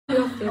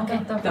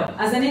טוב,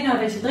 אז אני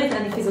נואבת שטרית,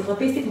 אני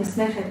פיזיותרפיסטית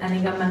מוסמכת, אני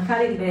גם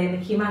מנכ"לית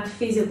ומקימת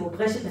פיזיו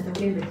ורשת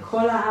מטפלים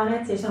בכל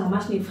הארץ, יש לנו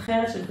ממש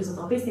נבחרת של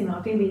פיזיותרפיסטים,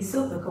 מרפאים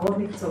בעיסוק וקרוב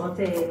מקצועות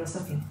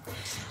נוספים.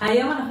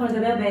 היום אנחנו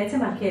נדבר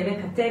בעצם על כאבי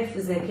כתף,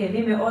 זה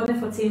כאבים מאוד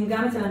נפוצים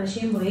גם אצל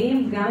אנשים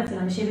בריאים, גם אצל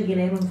אנשים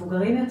בגילאים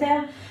מבוגרים יותר,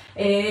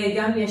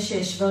 גם יש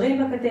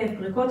שברים בכתף,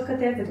 פריקות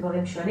כתף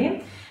ודברים שונים.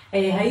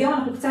 היום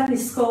אנחנו קצת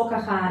נזכור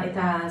ככה את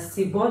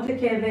הסיבות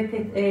לכאבי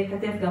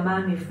כתף, גם מה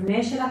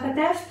המבנה של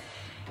הכתף.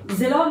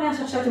 זה לא אומר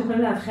שעכשיו אתם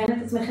יכולים להבחן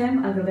את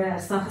עצמכם על גבי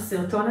סמך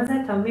הסרטון הזה,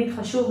 תמיד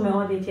חשוב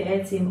מאוד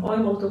להתייעץ או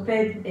עם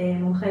אורתופד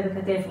מומחה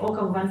בכתף, או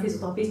כמובן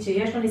פיזיותרפיסט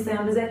שיש לו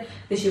ניסיון בזה,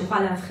 ושיוכל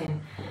להבחן.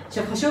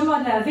 עכשיו חשוב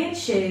מאוד להבין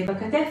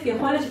שבכתף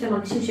יכול להיות שאתם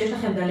מרגישים שיש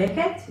לכם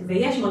דלקת,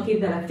 ויש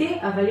מרכיב דלקתי,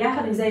 אבל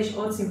יחד עם זה יש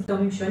עוד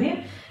סימפטומים שונים.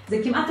 זה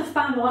כמעט אף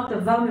פעם לא רק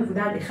דבר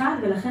מבודד אחד,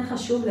 ולכן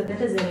חשוב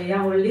לתת לזה ראייה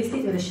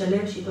הוליסטית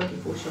ולשלב שיטות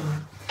טיפול שונות.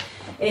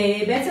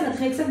 בעצם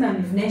נתחיל קצת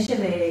מהמבנה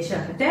של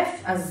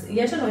הכתף, אז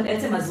יש לנו את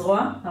עצם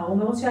הזרוע,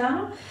 הרומרוס שלנו,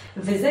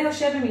 וזה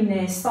יושב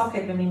במין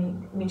סוקט,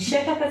 במין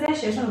שקע כזה,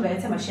 שיש לנו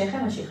בעצם השכם,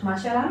 השכמה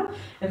שלנו,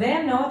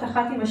 והן נעות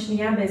אחת עם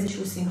השנייה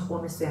באיזשהו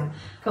סינכרון מסוים.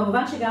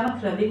 כמובן שגם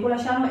הקלביקולה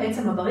שלנו,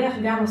 עצם הבריח,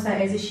 גם עושה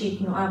איזושהי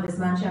תנועה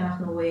בזמן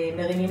שאנחנו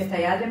מרימים את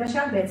היד למשל,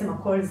 בעצם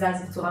הכל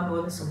זז בצורה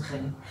מאוד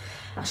מסונכרנית.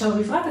 עכשיו,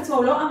 המפרק עצמו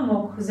הוא לא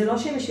עמוק, זה לא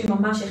שהם יושבים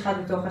ממש אחד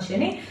בתוך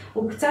השני,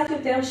 הוא קצת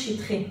יותר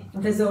שטחי.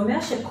 וזה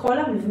אומר שכל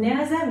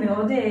המבנה הזה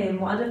מאוד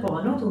מועד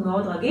לפורענות, הוא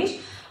מאוד רגיש.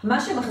 מה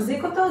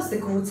שמחזיק אותו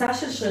זה קבוצה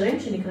של שרירים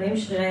שנקראים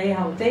שרירי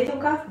הרוטייטור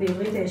כף,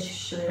 בעברית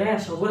שרירי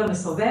השרוול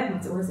המסובב,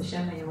 מצאו לזה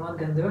שם מאוד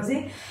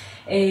גנדוזי.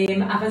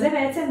 אבל זה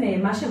בעצם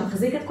מה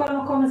שמחזיק את כל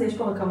המקום הזה, יש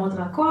פה רקמות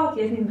רכות,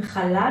 יש מין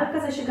חלל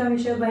כזה שגם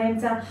יושב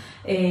באמצע,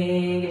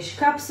 יש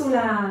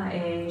קפסולה,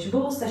 יש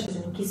בורסה, שזה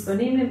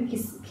כיסונים,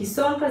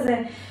 כיסון כזה,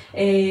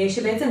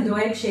 שבעצם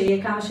דואג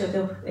שיהיה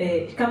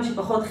כמה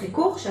שפחות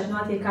חיכוך,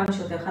 שהתנועה תהיה כמה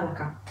שיותר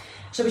חלקה.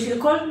 עכשיו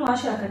בשביל כל תנועה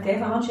של הכתף,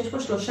 אמרנו שיש פה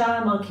 3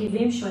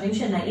 מרכיבים שונים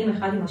שנעים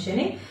אחד עם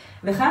השני,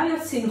 וחייב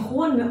להיות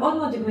סינכרון מאוד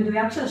מאוד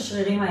מדויק של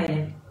השרירים האלה.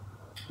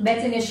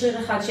 בעצם יש שריר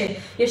אחד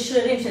שיש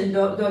שרירים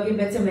שדואגים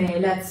בעצם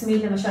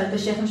להצמיד למשל את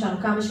השכם שלנו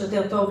כמה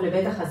שיותר טוב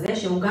לבית החזה,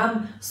 שהוא גם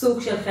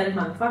סוג של חלק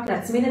מהמפרק,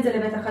 להצמיד את זה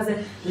לבית החזה,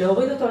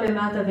 להוריד אותו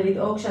למטה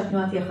ולדאוג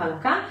שהתנועה תהיה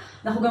חלקה.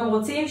 אנחנו גם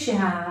רוצים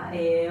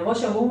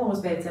שהראש הרומרוס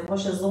בעצם,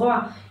 ראש הזרוע,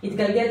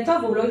 יתגלגל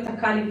טוב והוא לא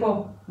ייתקע לי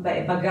פה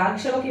בגג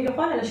שלו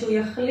כביכול, אלא שהוא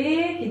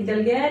יחליק,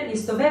 יתגלגל,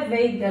 יסתובב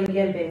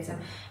ויתגלגל בעצם.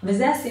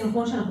 וזה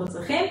הסינכרון שאנחנו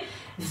צריכים.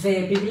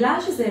 ובגלל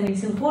שזה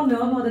מסינכרון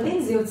מאוד מאוד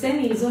עדין, זה יוצא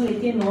מאיזון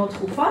לעתים מאוד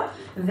תכופות,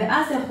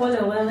 ואז זה יכול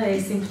לעורר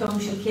סימפטומים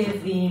של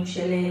כאבים,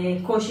 של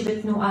קושי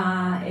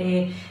בתנועה,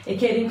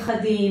 כאבים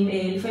חדים,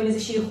 לפעמים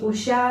איזושהי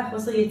חולשה,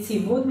 חוסר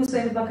יציבות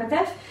מסוימת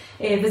בכתף,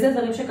 וזה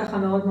דברים שככה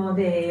מאוד מאוד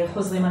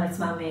חוזרים על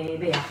עצמם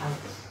ביחד.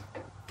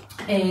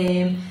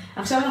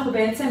 עכשיו אנחנו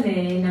בעצם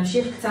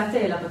נמשיך קצת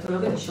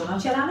לפתולוגיות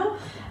השונות שלנו.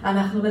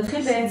 אנחנו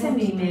נתחיל בעצם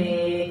עם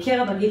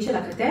קרע בגיד של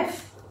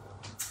הכתף,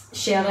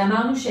 שהרי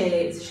אמרנו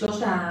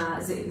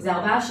שזה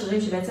 4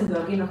 שרירים שבעצם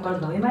דואגים לכל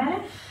הדברים האלה.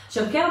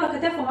 עכשיו, קרע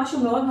בכתף הוא משהו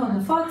מאוד מאוד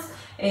נפוץ,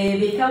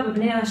 בעיקר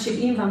בבני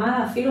ה-70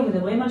 ומעלה, אפילו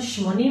מדברים על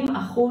 80%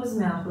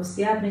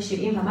 מהאוכלוסייה בני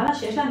 70 ומעלה,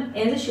 שיש להם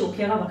איזשהו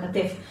קרע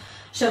בכתף.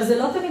 עכשיו, זה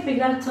לא תמיד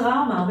בגלל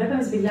טראומה, הרבה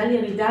פעמים זה בגלל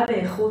ירידה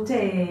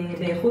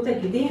באיכות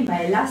הגידים,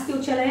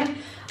 באלסטיות שלהם.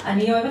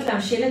 אני אוהבת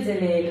להמשיל את זה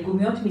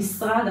לגומיות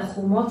משרד,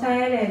 החומות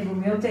האלה,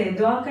 גומיות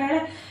דואר כאלה,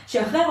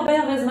 שאחרי הרבה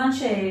זמן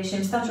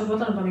שהן סתם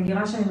שוברות לנו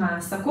במגירה שם עם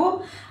הסכו"ם,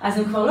 אז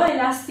הן כבר לא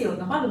אלסטיות,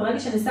 נכון? וברגע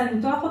שניסה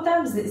למתוח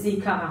אותן, זה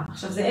יקרה.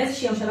 עכשיו, זה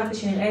איזושהי המשלה כדי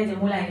שנראה את זה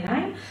מול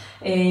העיניים.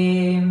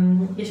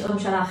 יש עוד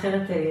המשלה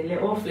אחרת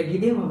לעוף,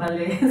 לגידים, אבל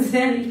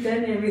זה אני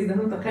אתן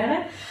בהזדמנות אחרת.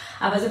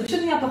 אבל זה פשוט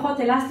נהיה פחות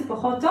אלסטי,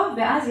 פחות טוב,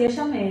 ואז יש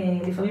שם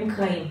לפעמים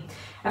קרעים.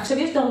 עכשיו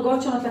יש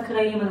דרגות שונות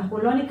לקרעים, אנחנו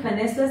לא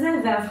ניכנס לזה,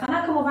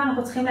 וההבחנה כמובן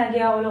אנחנו צריכים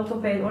להגיע או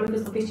לאורתופד או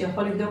לפיזיותרפיסט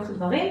שיכול לבדוק את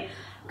הדברים.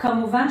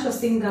 כמובן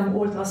שעושים גם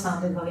אולטרסאונד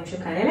ודברים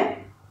שכאלה.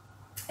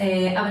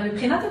 אבל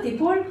מבחינת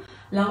הטיפול,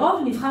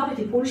 לרוב נבחר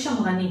בטיפול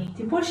שמרני.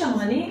 טיפול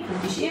שמרני,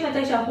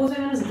 99%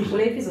 ממנו זה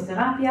טיפולי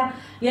פיזיותרפיה.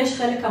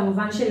 יש חלק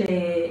כמובן של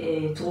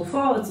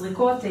תרופות,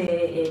 זריקות,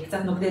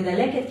 קצת נוגדי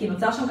דלקת, כי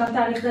נוצר שם גם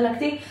תהליך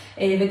דלקתי,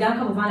 וגם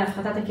כמובן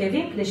להפחתת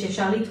הכאבים, כדי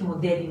שאפשר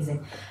להתמודד עם זה.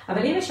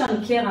 אבל אם יש לנו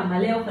קרע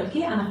מלא או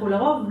חלקי, אנחנו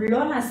לרוב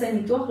לא נעשה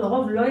ניתוח,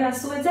 לרוב לא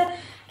יעשו את זה,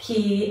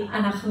 כי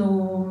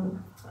אנחנו...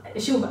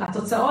 שוב,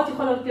 התוצאות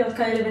יכולות להיות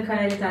כאלה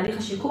וכאלה, תהליך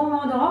השיקום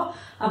מאוד ארוך,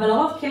 אבל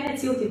לרוב כן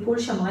הציעו טיפול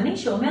שמרני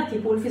שאומר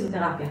טיפול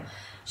פיזיותרפיה.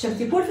 עכשיו,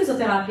 טיפול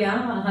פיזיותרפיה,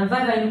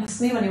 הלוואי והיינו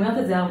קוסמים, אני אומרת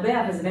את זה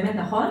הרבה, אבל זה באמת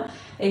נכון,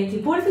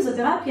 טיפול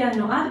פיזיותרפיה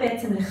נועד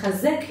בעצם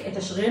לחזק את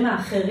השרירים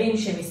האחרים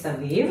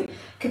שמסביב,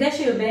 כדי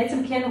שבעצם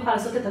כן נוכל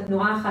לעשות את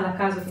התנועה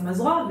החלקה הזאת עם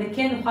הזרוע,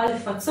 וכן נוכל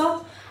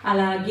לפצות על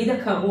הגיד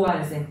הקרוע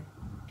הזה.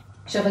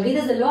 עכשיו, הגיד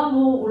הזה לא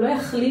אמור, הוא לא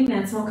יחלים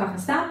מעצמו ככה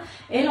סתם,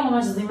 אין לו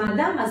ממש זרימת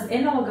דם, אז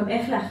אין לו גם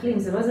איך להחלים,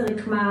 זה לא איזה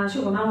רקמה,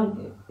 שוב, אמרנו,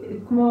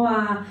 כמו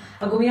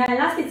הגומיה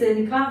האלסטית, זה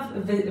נקרא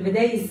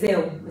ודי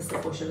זהו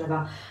בסופו של דבר.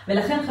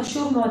 ולכן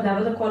חשוב מאוד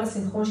לעבוד על כל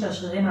הסנכרון של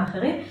השרירים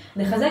האחרים,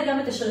 נחזק גם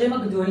את השרירים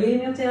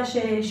הגדולים יותר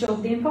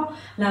שעובדים פה,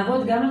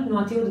 לעבוד גם על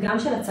תנועתיות, גם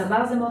של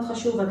הצוואר זה מאוד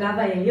חשוב, הגב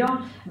העליון,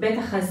 בית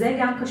החזה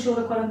גם קשור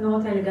לכל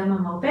התנועות האלה, גם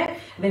המרפק,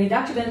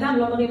 ונדאג שבן אדם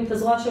לא מרים את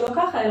הזרוע שלו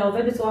ככה, אלא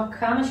עובד בצורה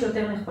כמה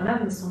שיותר נכונה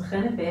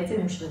ומסונכרנת בעצם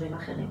עם שרירים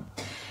אחרים.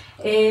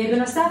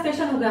 בנוסף יש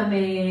לנו גם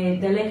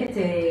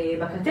דלקת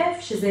בכתף,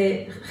 שזה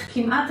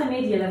כמעט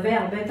תמיד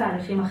ילווה הרבה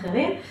תהליכים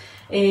אחרים.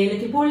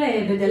 לטיפול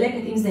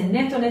בדלקת, אם זה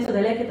נטו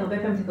דלקת, הרבה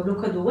פעמים תקבלו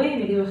כדורים,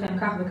 יגידו לכם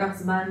כך וכך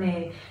זמן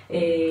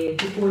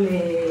טיפול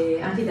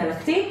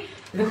אנטי-דלקתי.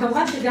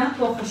 וכמובן שגם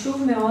פה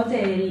חשוב מאוד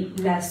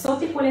לעשות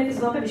טיפולי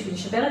פיזיותרפיה בשביל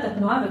לשפר את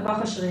התנועה וכוח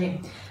השרירים.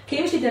 כי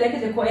אם יש לי דלקת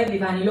וכואב לי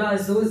ואני לא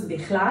אזוז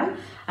בכלל,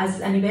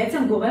 אז אני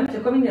בעצם גורמת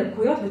לכל מיני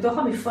דלקויות בתוך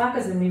המפרק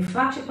הזה,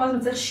 מפרק שכל הזמן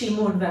צריך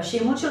שימון,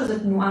 והשימון שלו זה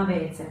תנועה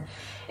בעצם.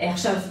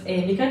 עכשיו,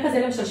 מקרה כזה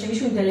למשל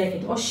שמישהו עם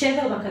דלקת או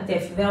שבר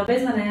בכתף והרבה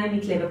זמן היה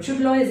מתלה ופשוט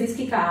לא הזיז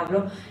כי כאב לו,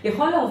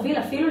 יכול להוביל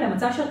אפילו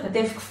למצב של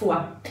כתף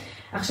קפואה.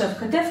 עכשיו,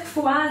 כתף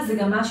קפואה זה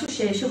גם משהו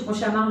ששוב, כמו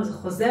שאמרנו, זה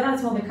חוזר על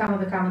עצמו בכמה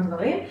וכמה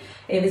דברים,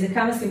 וזה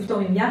כמה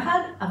סימפטומים יחד,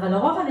 אבל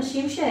לרוב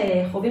האנשים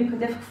שחווים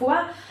כתף קפואה,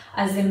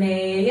 אז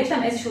יש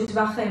להם איזשהו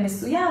טווח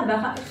מסוים,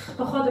 ואחר כך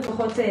פחות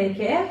ופחות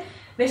כאב,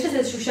 ויש לזה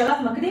איזשהו שלב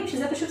מקדים,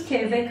 שזה פשוט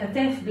כאבי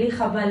כתף, בלי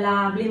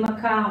חבלה, בלי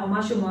מכה, או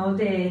משהו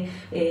מאוד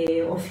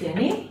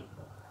אופייני.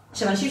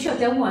 עכשיו, אנשים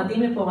שיותר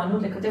מועדים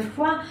לפורענות, לכתף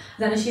קפואה,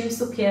 זה אנשים עם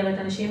סוכרת,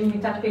 אנשים עם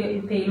מיתת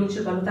פעילות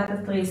של בלוטת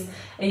התריס,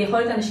 יכול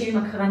להיות אנשים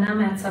עם הקרנה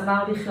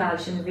מהצוואר בכלל,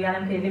 שמביאה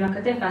להם כאבים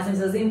לכתף, ואז הם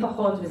זזים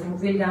פחות, וזה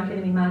מוביל גם כן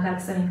ממעגל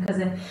קסמים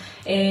כזה.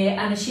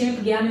 אנשים עם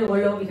פגיעה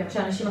נוירולוגית,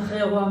 למשל אנשים אחרי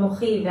אירוע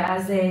מוחי,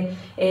 ואז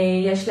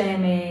יש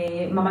להם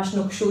ממש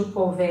נוקשות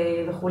פה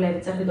וכו',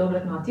 וצריך לדאוג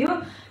לתנועתיות.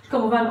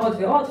 כמובן עוד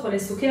ועוד, חולי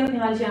סוכרת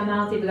נראה לי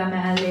שאמרתי, וגם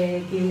מעל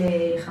גיל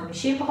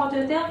 50 פחות או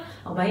יותר,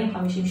 40,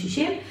 50,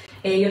 60.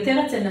 יותר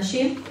אצל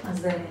נשים,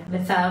 אז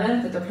לצערנו,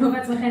 תטפלו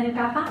בעצמכם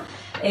ככה.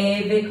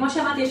 וכמו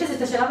שאמרתי, יש לזה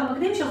את השלב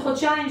המקדים של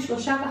חודשיים,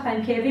 3 ככה,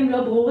 עם כאבים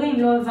לא ברורים,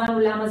 לא הבנו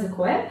למה זה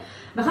כואב.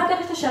 ואחר כך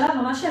יש את השלב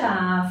ממש של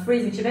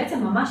הפריזינג, שבעצם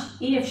ממש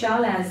אי אפשר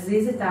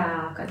להזיז את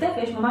הכתף,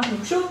 ויש ממש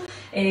נוקשות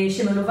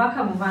שמלווה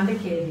כמובן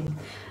בכאבים.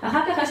 אחר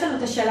כך יש לנו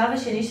את השלב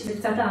השני, שזה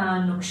קצת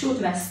הנוקשות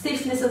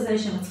והסטיפנס הזה,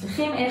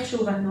 שמצליחים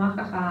איכשהו והתנועה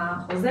ככה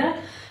חוזרת.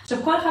 עכשיו,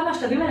 כל אחד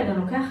מהשלבים האלה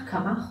גם לוקח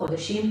כמה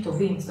חודשים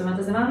טובים. זאת אומרת,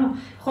 אז אמרנו,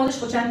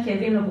 חודש-חודשיים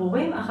כאבים לא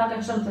ברורים, אחר כך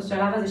יש לנו את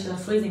השלב הזה של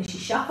הפריזינג,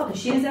 6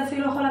 חודשים זה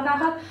אפילו יכול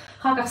לקחת,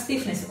 אחר כך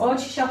סטיפנס, עוד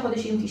 6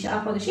 חודשים, 9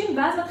 חודשים,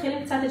 ואז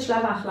מתחילים קצת את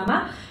שלב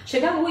ההחלמה,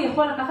 שגם הוא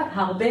יכול לקחת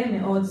הרבה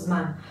מאוד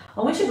זמן.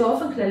 אומרים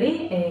שבאופן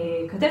כללי,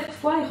 כתף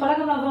קפואה יכולה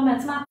גם לעבור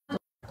מעצמה.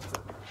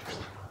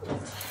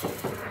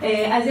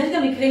 אז יש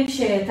גם מקרים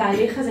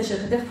שתהליך הזה של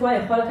כתף קפואה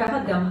יכול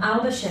לקחת גם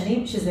 4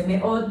 שנים, שזה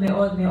מאוד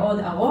מאוד מאוד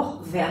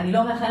ארוך, ואני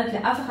לא מאחלת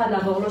לאף אחד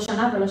לעבור לא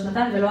שנה ולא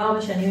שנתיים ולא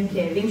 4 שנים עם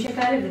כאבים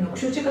שכאלה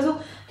ונוקשות שכזו,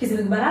 כי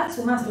זו מגבלה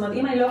עצומה. זאת אומרת,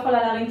 אם אני לא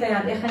יכולה להרים את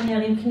היד, איך אני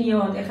ארים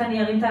קניות, איך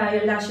אני ארים את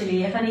הילדה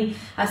שלי, איך אני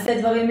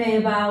אעשה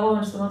דברים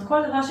בארון, זאת אומרת,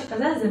 כל דבר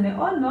שכזה זה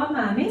מאוד מאוד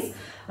מעמיס,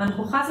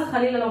 ואנחנו חס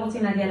וחלילה לא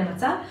רוצים להגיע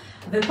למצב.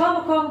 ופה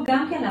המקום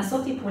גם כן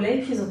לעשות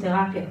טיפולי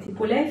פיזיותרפיה.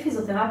 טיפולי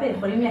פיזיותרפיה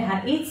יכולים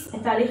להאיץ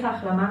את תהליך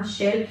ההחלמה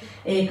של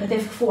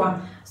כתף קפואה.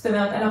 זאת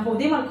אומרת, אנחנו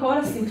עובדים על כל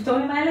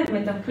הסימפטומים האלה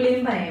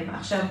ומטפלים בהם.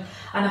 עכשיו,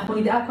 אנחנו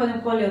נדאג קודם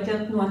כל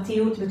ליותר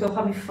תנועתיות בתוך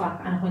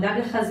המפרק. אנחנו נדאג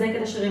לחזק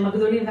את השרירים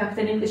הגדולים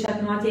והקטנים כדי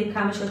שהתנועה תהיה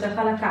כמה שיותר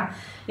חלקה.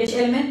 יש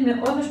אלמנט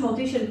מאוד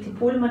משמעותי של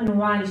טיפול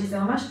מנואלי, שזה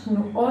ממש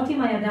תנועות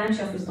עם הידיים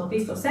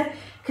שהפיזיותרפיסט עושה,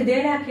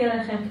 כדי להקל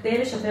עליכם, כדי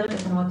לשפר את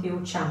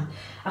התנועתיות שם.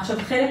 עכשיו,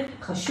 חלק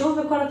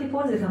חשוב בכל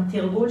הטיפול זה גם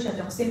תרגול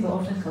שאתם עושים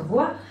באופן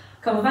קבוע.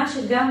 כמובן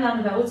שגם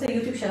לנו בערוץ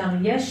היוטיוב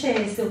שלנו יש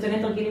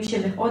סרטוני תרגילים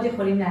שמאוד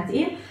יכולים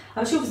להתאים,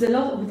 אבל שוב, זה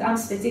לא מותאם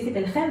ספציפית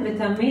אליכם,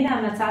 ותמיד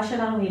ההמלצה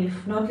שלנו היא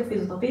לפנות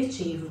לפיזיותרפיסט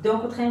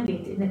שיבדוק אתכם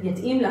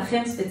ויתאים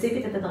לכם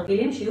ספציפית את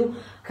התרגילים שיהיו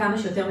כמה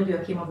שיותר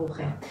מדויקים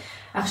עבורכם.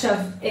 עכשיו,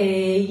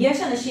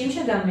 יש אנשים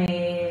שגם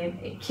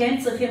כן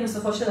צריכים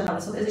בסופו של דבר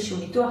לעשות איזשהו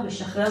ניתוח,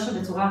 לשחרר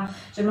שם בצורה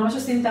שממש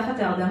עושים תחת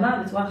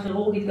ההרדמה, בצורה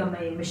כירורגית גם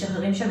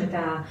משחררים שם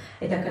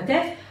את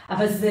הכתף,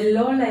 אבל זה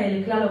לא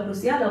לכלל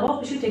האוכלוסייה,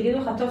 לרוב פשוט יגידו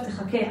לך, טוב,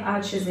 תחכה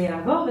עד שזה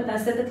יעבור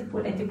ותעשה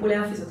את טיפולי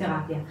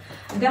הפיזיותרפיה.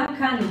 גם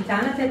כאן ניתן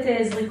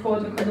לתת זריקות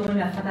וכדורים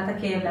להפחתת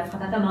הכאב,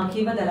 להפחתת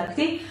המרכיב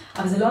הדלקתי,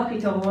 אבל זה לא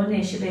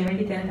הפתרון שבאמת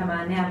ייתן את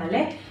המענה המלא,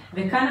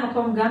 וכאן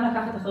המקום גם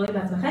לקחת אחריות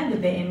בעצמכם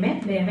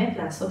ובאמת באמת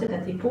לעשות את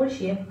הטיפול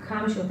שיהיה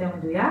כמה שיותר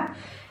מדויק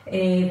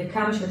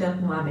וכמה שיותר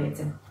תנועה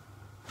בעצם.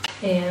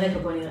 רגע,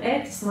 בוא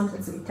נראה, תסמונת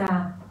הצביטה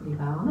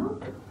דיברנו.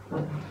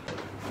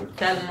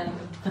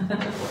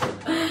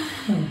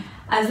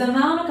 אז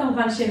אמרנו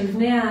כמובן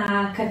שמבנה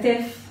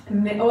הכתף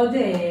מאוד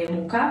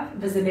מורכב,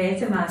 וזה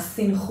בעצם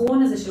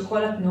הסינכרון הזה של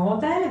כל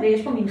התנועות האלה,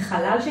 ויש פה מין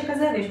חלל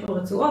שכזה, ויש פה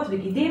רצועות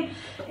וגידים,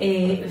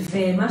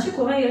 ומה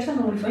שקורה, יש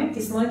לנו לפעמים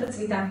תסמונת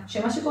הצביטה,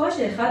 שמה שקורה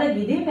שאחד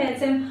הגידים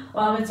בעצם, או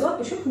הרצועות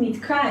פשוט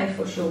נתקע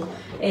איפשהו.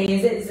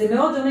 זה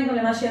מאוד דומה גם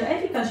למה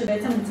שהראיתי כאן,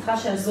 שבעצם אני צריכה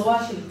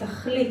שהזרוע שלי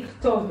תחליק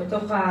טוב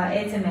בתוך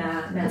העצם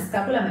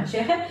מהסקפולה,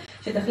 מהשכם,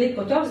 שתחליק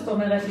פה טוב, זאת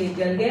אומרת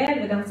להתגלגל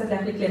וגם קצת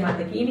להחליק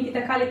למטה, כי אם היא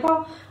תתקע לי פה,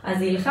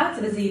 אז היא ילחץ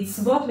וזה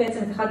יצבות בעצם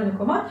את אחד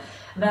המקומות,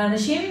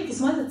 והאנשים עם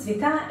תסמונת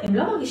הצביטה, הם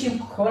לא מרגישים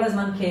כל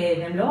הזמן כאב,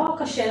 הם לא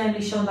קשה להם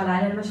לישון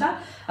בלילה למשל,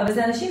 אבל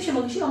זה אנשים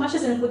שמרגישים ממש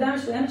איזו נקודה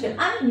מסוימת של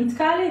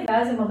נתקע לי,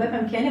 ואז הם הרבה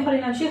פעמים כן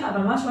יכולים להמשיך,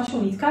 אבל ממש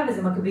משהו נתקע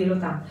וזה מגביל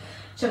אותם.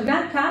 עכשיו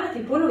גם כאן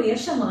הטיפול הוא יהיה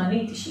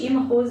שמרני,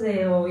 90%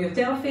 או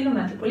יותר אפילו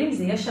מהטיפולים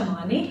זה יהיה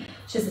שמרני,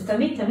 שזה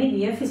תמיד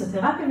יהיה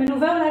פיזיותרפיה,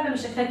 מלווה אולי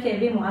במשככי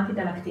כאבים או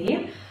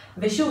אנטי-דלקתיים.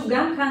 ושוב,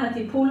 גם כאן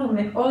הטיפול הוא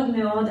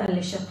מאוד על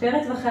לשפר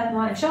את טווחי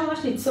התנועה, אפשר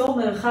ממש ליצור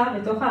מרחב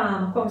בתוך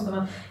המקום, זאת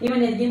אומרת, אם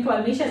אני אדגים פה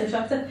על מישהו, אז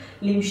אפשר קצת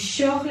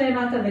למשוך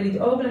למטה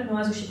ולדאוג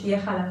לתנועה הזו שתהיה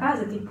חלקה,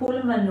 זה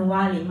טיפול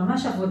מנואלי,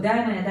 ממש עבודה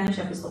עם הידיים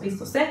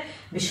שהפיזיותרפיסט עושה,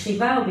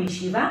 בשכיבה או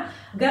בישיבה,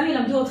 גם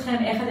ילמדו אתכם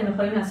איך אתם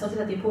יכולים לעשות את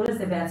הטיפול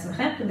הזה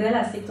בעצמכם, כדי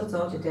להשיג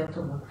תוצאות יותר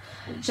טובות.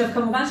 עכשיו,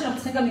 כמובן שאנחנו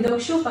צריכים גם לדאוג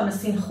שוב פעם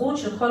הסינכרון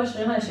של כל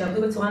השרירים האלה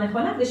שיעבדו בצורה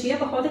נכונה, כדי שיהיה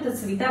פחות את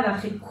הצביטה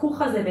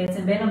והחיכוך הזה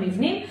בעצם בין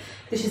המבנים,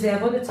 כדי שזה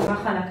יעבוד בצורה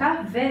חלקה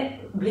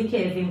ובלי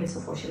כאבים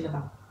בסופו של דבר.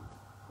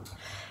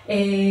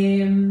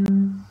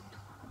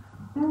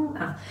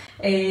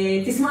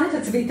 תסמונת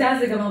הצביטה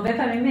זה גם הרבה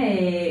פעמים,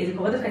 זה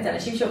קורה דווקא את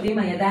האנשים שעובדים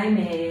עם הידיים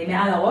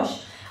מעל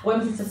הראש, רואים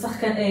את זה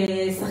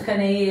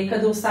שחקני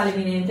כדורסל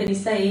למיניהם,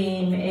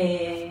 טניסאים,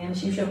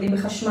 אנשים שעובדים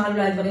בחשמל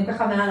אולי דברים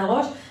ככה מעל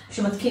הראש,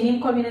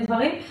 שמתקינים כל מיני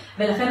דברים,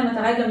 ולכן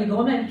המטרה היא גם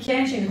לגרום להם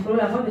כן שהם יוכלו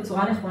לעבוד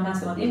בצורה נכונה,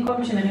 זאת אומרת אם כל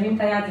מי שמנמים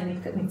את היד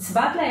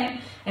נצבט להם,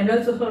 הם לא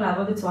יצטרכו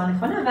לעבוד בצורה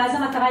נכונה, ואז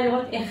המטרה היא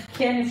לראות איך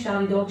כן אפשר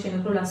לדאוג שהם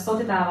יוכלו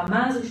לעשות את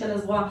הרמה הזו של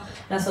הזרוע,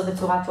 לעשות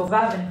בצורה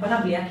טובה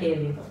ונכונה בלי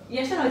הכאבים.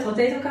 יש לנו את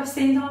רוטייטור קאף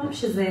סינדרום,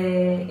 שזה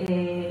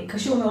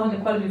קשור מאוד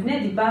לכל מבנה,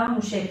 דיברנו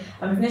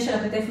שהמבנה של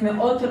הכתף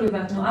מאוד תלוי,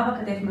 והתנועה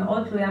בכתף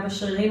מאוד תלויה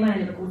בשרירים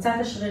האלה, בקבוצת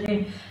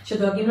השרירים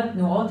שדואגים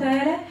לתנועות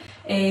האלה,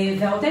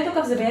 והרוטייטור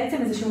קאף זה בעצם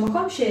איזשהו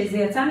מקום שזה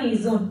יצא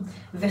מאיזון,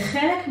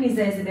 וחלק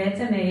מזה זה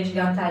בעצם יש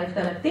גם תהליך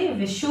דלקתי,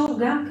 ושוב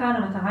גם כאן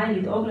המטרה היא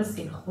לדאוג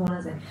לסינכרון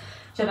הזה.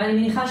 עכשיו אני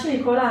מניחה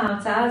שמכל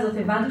ההרצאה הזאת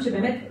הבנתם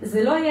שבאמת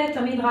זה לא יהיה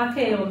תמיד רק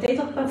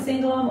רוטייטור קאף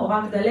סינדרום, או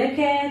רק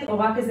דלקת, או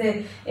רק איזה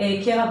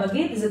קרע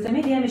בגיד, זה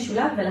תמיד יהיה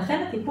משולב,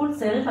 ולכן הטיפול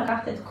צריך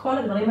לקחת את כל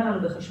הדברים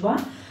הללו בחשבון.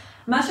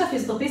 מה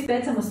שהפיזיותרפיסט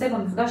בעצם עושה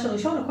במפגש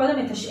הראשון, הוא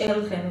קודם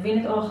מתשאל אתכם,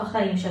 מבין את אורח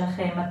החיים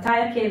שלכם, מתי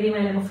הכאבים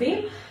האלה מופיעים,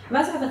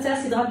 ואז הוא מבצע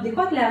סדרת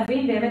בדיקות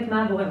להבין באמת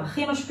מה הגורם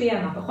הכי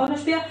משפיע, מה פחות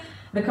משפיע,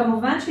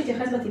 וכמובן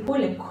שיתייחס בטיפול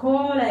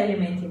לכל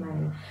האלמנטים האלה.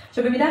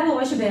 עכשיו במידה והוא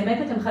רואה שבאמת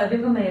אתם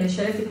חייבים גם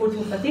לשלב טיפול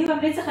תרופתי,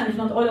 וממליץ לכם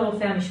לפנות או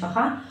לרופא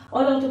המשפחה,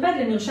 או לאורתופד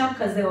למרשם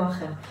כזה או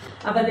אחר.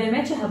 אבל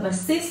באמת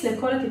שהבסיס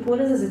לכל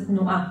הטיפול הזה זה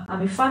תנועה.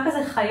 המפרק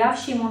הזה חייב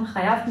שימון,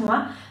 חייב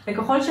תנועה,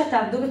 וככל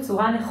שתעבדו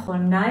בצורה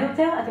נכונה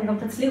יותר, אתם גם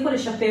תצליחו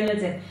לשפר את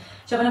זה.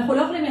 עכשיו אנחנו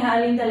לא יכולים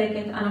להעלים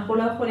דלקת, אנחנו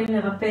לא יכולים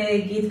לרפא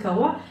גיד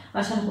קרוע,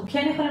 מה שאנחנו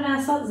כן יכולים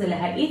לעשות זה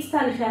להאיץ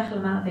תהליכי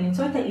החלמה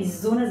ולמצוא את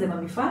האיזון הזה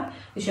במפרק,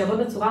 ושיעבוד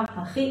בצורה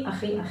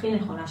הכי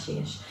נכונה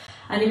שיש.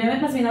 אני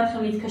באמת מזמינה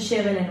אתכם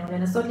להתקשר אלינו,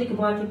 לנסות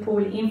לקבוע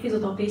טיפול עם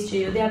פיזיותרפיסט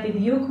שיודע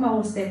בדיוק מה הוא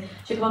עושה,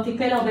 שכבר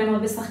טיפל הרבה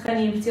מאוד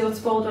בשחקנים, פציעות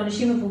ספורט או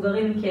אנשים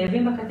מבוגרים עם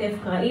כאבים בכתף,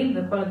 קרעים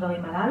וכל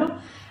הדברים הללו.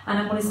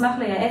 אנחנו נשמח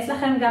לייעץ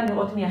לכם גם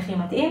לראות מי הכי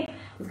מתאים.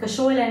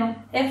 תתקשרו אלינו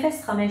 058-58-158.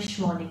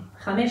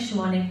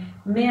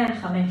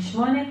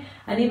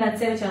 אני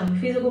והצוות שלנו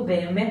מפיזיוגו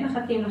באמת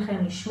מחכים לכם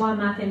לשמוע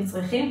מה אתם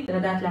צריכים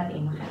ולדעת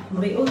להתאים לכם.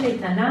 בריאות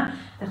איתנה,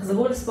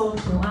 תחזרו לספורט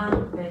תנועה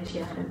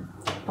ושיהיה לכם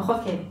פחות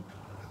כאב.